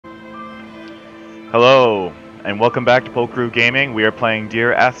Hello, and welcome back to Polkarou Gaming. We are playing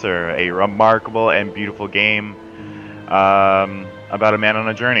Dear Esther, a remarkable and beautiful game about a man on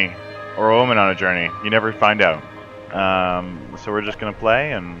a journey, or a woman on a journey. You never find out. So we're just gonna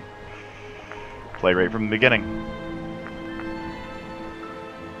play and play right from the beginning.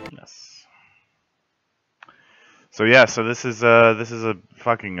 Yes. So yeah, so this is a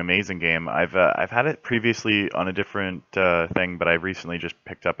fucking amazing game. I've had it previously on a different thing, but I recently just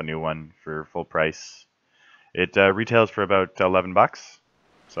picked up a new one for full price. It retails for about 11 bucks,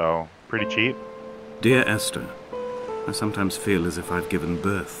 so pretty cheap. Dear Esther, I sometimes feel as if I've given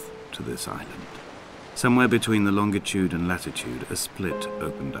birth to this island. Somewhere between the longitude and latitude, a split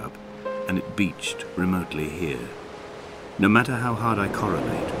opened up, and it beached remotely here. No matter how hard I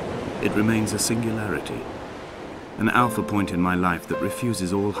correlate, it remains a singularity, an alpha point in my life that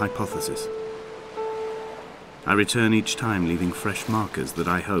refuses all hypothesis. I return each time leaving fresh markers that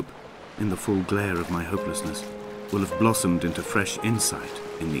I hope, in the full glare of my hopelessness, will have blossomed into fresh insight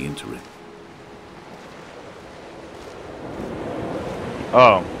in the interim.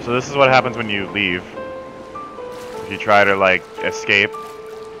 Oh, so this is what happens when you leave. If you try to, like, escape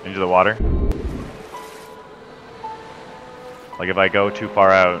into the water. Like, if I go too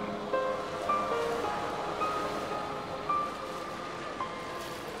far out.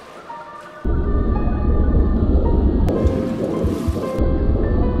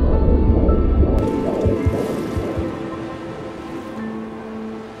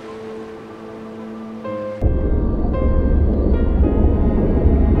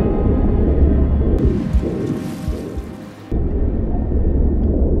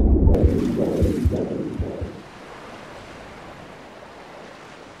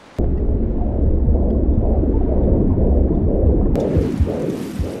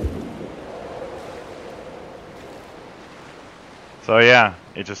 So yeah,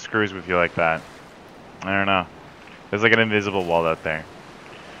 it just screws with you like that. I don't know. There's like an invisible wall out there.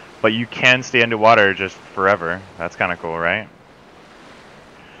 But you can stay underwater just forever. That's kind of cool, right?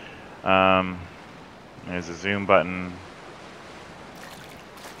 There's a zoom button.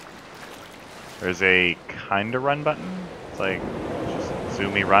 There's a kinda run button. It's like just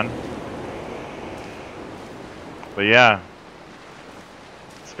zoomy run. But yeah,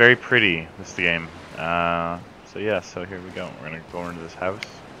 it's very pretty, this game. So yeah, so here we go. We're gonna go into this house.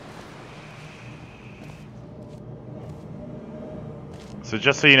 So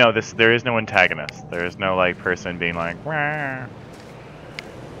just so you know, there is no antagonist. There is no like person being like, "Wah,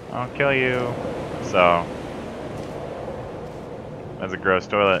 I'll kill you." So that's a gross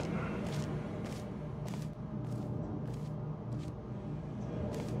toilet.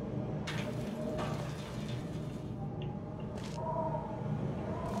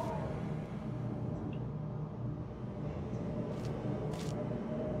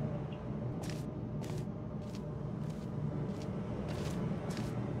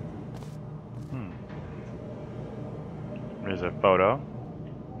 There's a photo.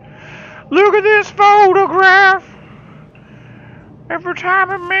 Look at this photograph! Every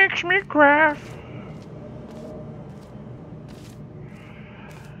time it makes me cry.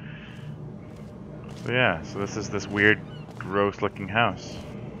 So yeah, so this is this weird, gross looking house.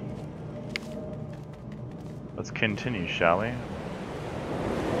 Let's continue, shall we?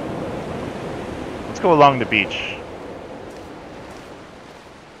 Let's go along the beach.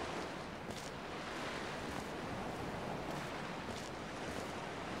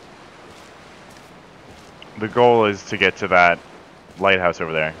 The goal is to get to that lighthouse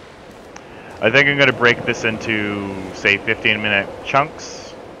over there. I think I'm going to break this into, say, 15-minute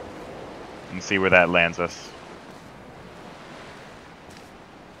chunks and see where that lands us.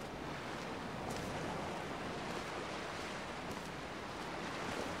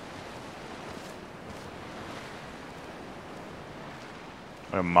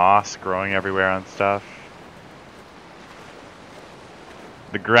 A moss growing everywhere on stuff.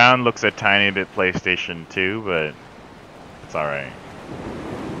 The ground looks a tiny bit PlayStation 2, but it's alright.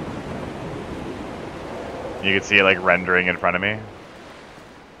 You can see it like rendering in front of me.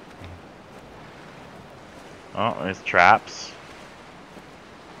 Oh, there's traps.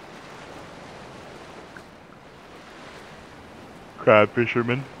 Crab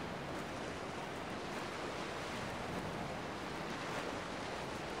fisherman.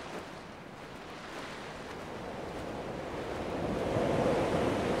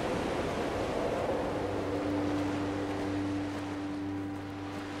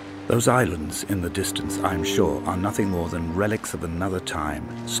 Those islands in the distance, I'm sure, are nothing more than relics of another time,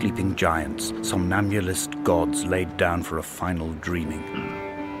 sleeping giants, somnambulist gods laid down for a final dreaming.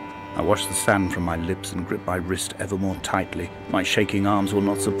 I wash the sand from my lips and grip my wrist ever more tightly. My shaking arms will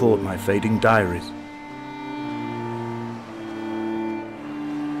not support my fading diaries.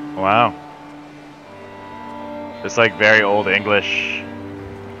 Wow. It's like very old English.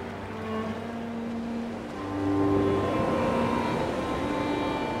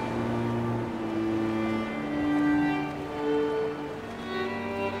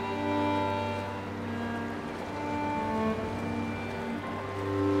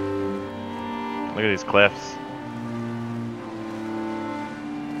 Look at these cliffs.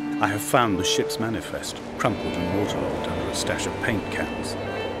 I have found the ship's manifest, crumpled and waterlogged under a stash of paint cans.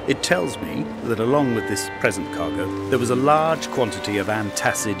 It tells me that along with this present cargo, there was a large quantity of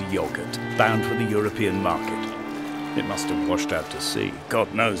antacid yogurt bound for the European market. It must have washed out to sea.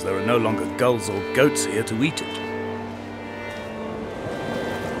 God knows there are no longer gulls or goats here to eat it.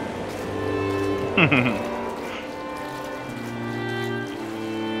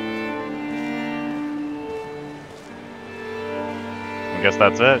 I guess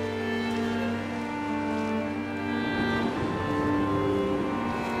that's it.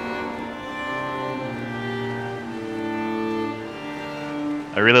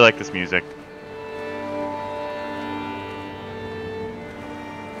 I really like this music.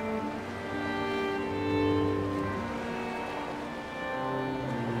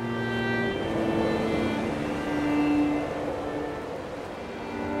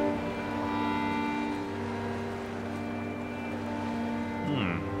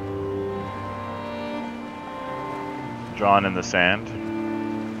 Drawn in the sand.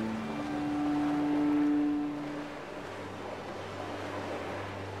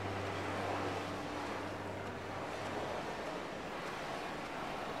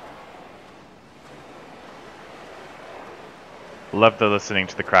 Love the listening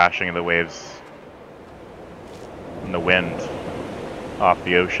to the crashing of the waves and the wind off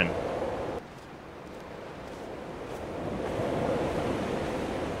the ocean.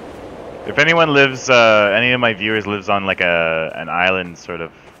 If anyone lives, any of my viewers lives on like an island sort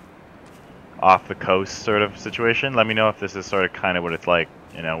of off the coast sort of situation, let me know if this is sort of kind of what it's like,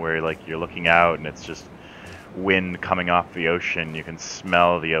 you know, where like you're looking out and it's just wind coming off the ocean, you can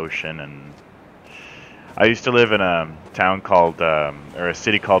smell the ocean. And I used to live in a town called, or a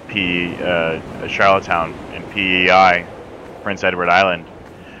city called Charlottetown in PEI, Prince Edward Island,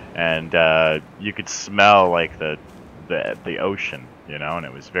 and you could smell like the ocean, you know, and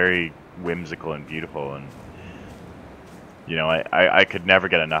it was very whimsical and beautiful, and you know, I could never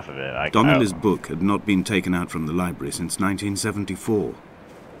get enough of it. Donnelly's book had not been taken out from the library since 1974.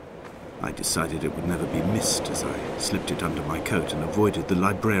 I decided it would never be missed as I slipped it under my coat and avoided the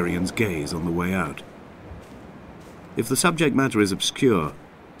librarian's gaze on the way out. If the subject matter is obscure,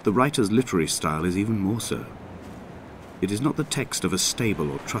 the writer's literary style is even more so. It is not the text of a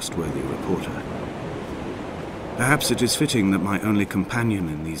stable or trustworthy reporter. Perhaps it is fitting that my only companion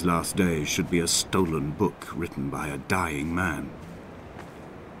in these last days should be a stolen book written by a dying man.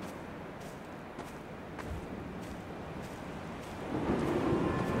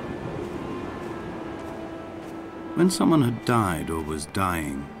 When someone had died or was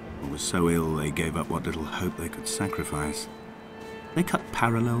dying, or was so ill they gave up what little hope they could sacrifice, they cut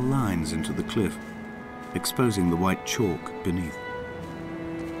parallel lines into the cliff, exposing the white chalk beneath.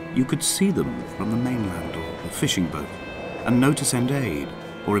 You could see them from the mainland or the fishing boat, and know to send aid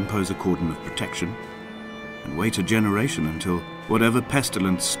or impose a cordon of protection, and wait a generation until whatever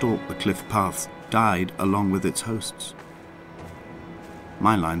pestilence stalked the cliff paths died along with its hosts.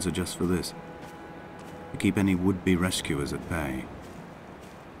 My lines are just for this, to keep any would-be rescuers at bay.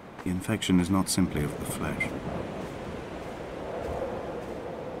 The infection is not simply of the flesh.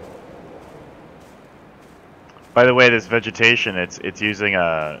 By the way, this vegetation, it's using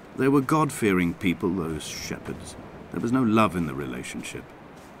a... They were God-fearing people, those shepherds. There was no love in the relationship.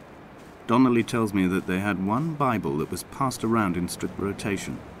 Donnelly tells me that they had one Bible that was passed around in strict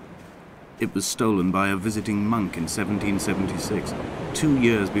rotation. It was stolen by a visiting monk in 1776, 2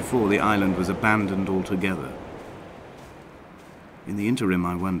 years before the island was abandoned altogether. In the interim,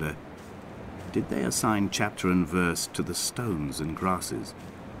 I wonder, did they assign chapter and verse to the stones and grasses,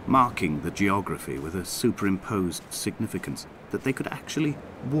 marking the geography with a superimposed significance, that they could actually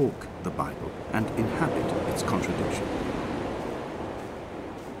walk the Bible and inhabit its contradiction?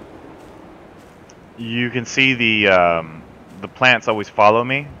 You can see the plants always follow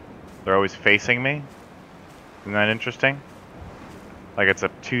me. They're always facing me. Isn't that interesting? Like it's a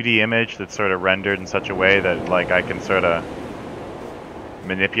 2D image that's sort of rendered in such a way that like I can sort of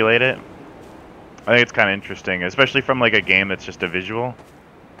manipulate it. I think it's kind of interesting, especially from like a game that's just a visual.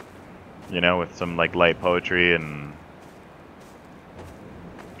 You know, with some like light poetry and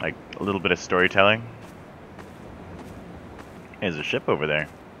like a little bit of storytelling. There's a ship over there.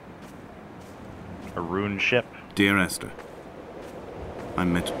 A ruined ship. Dear Esther, I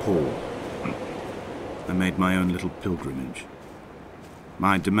met Paul. I made my own little pilgrimage.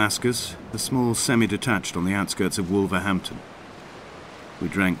 My Damascus, a small semi-detached on the outskirts of Wolverhampton. We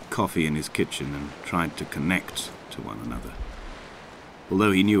drank coffee in his kitchen and tried to connect to one another.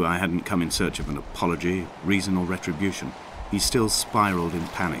 Although he knew I hadn't come in search of an apology, reason or retribution, he still spiraled in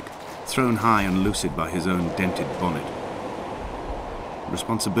panic, thrown high and lucid by his own dented bonnet.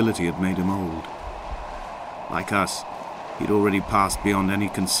 Responsibility had made him old. Like us, he'd already passed beyond any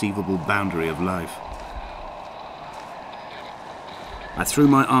conceivable boundary of life. I threw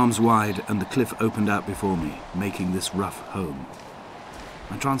my arms wide and the cliff opened out before me, making this rough home.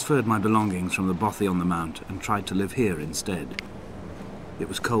 I transferred my belongings from the bothy on the mount and tried to live here instead. It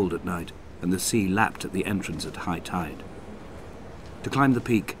was cold at night, and the sea lapped at the entrance at high tide. To climb the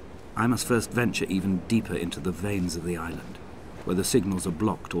peak, I must first venture even deeper into the veins of the island, where the signals are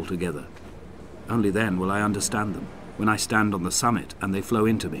blocked altogether. Only then will I understand them, when I stand on the summit and they flow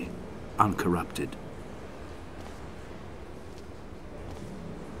into me, uncorrupted.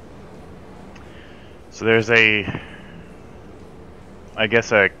 So there's I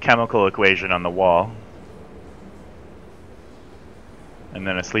guess a chemical equation on the wall. And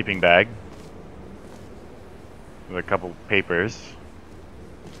then a sleeping bag. With a couple papers.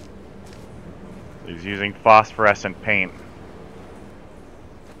 He's using phosphorescent paint.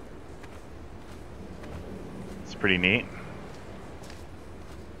 It's pretty neat.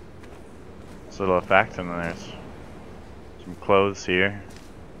 This little effect, and then there's some clothes here.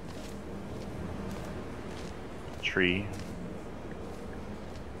 Tree.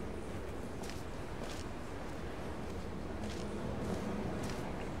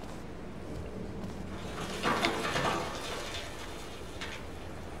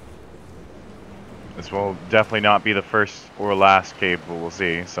 This will definitely not be the first or last cave, but we'll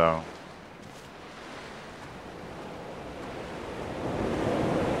see, so.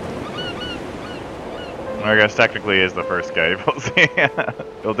 I guess technically is the first cave, we'll see.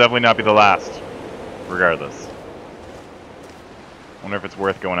 It'll definitely not be the last, regardless. Wonder if it's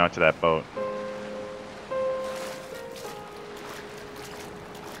worth going out to that boat.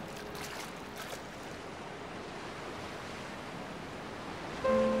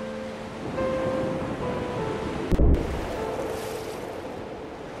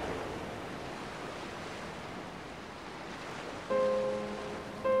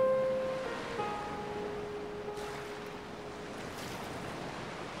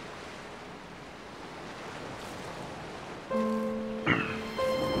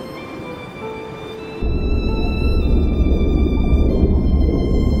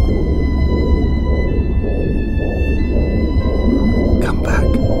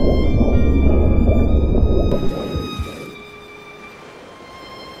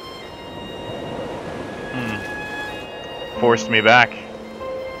 Forced me back.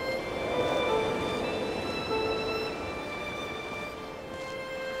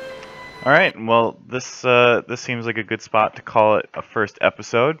 Alright, well, this seems like a good spot to call it a first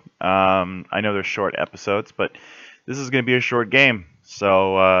episode. I know they're short episodes, but this is going to be a short game.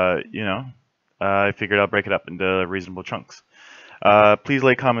 So, you know, I figured I'll break it up into reasonable chunks. Please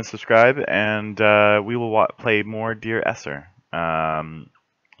like, comment, subscribe, and we will play more Dear Esther.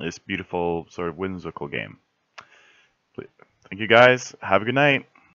 This beautiful, sort of whimsical game. Thank you guys. Have a good night.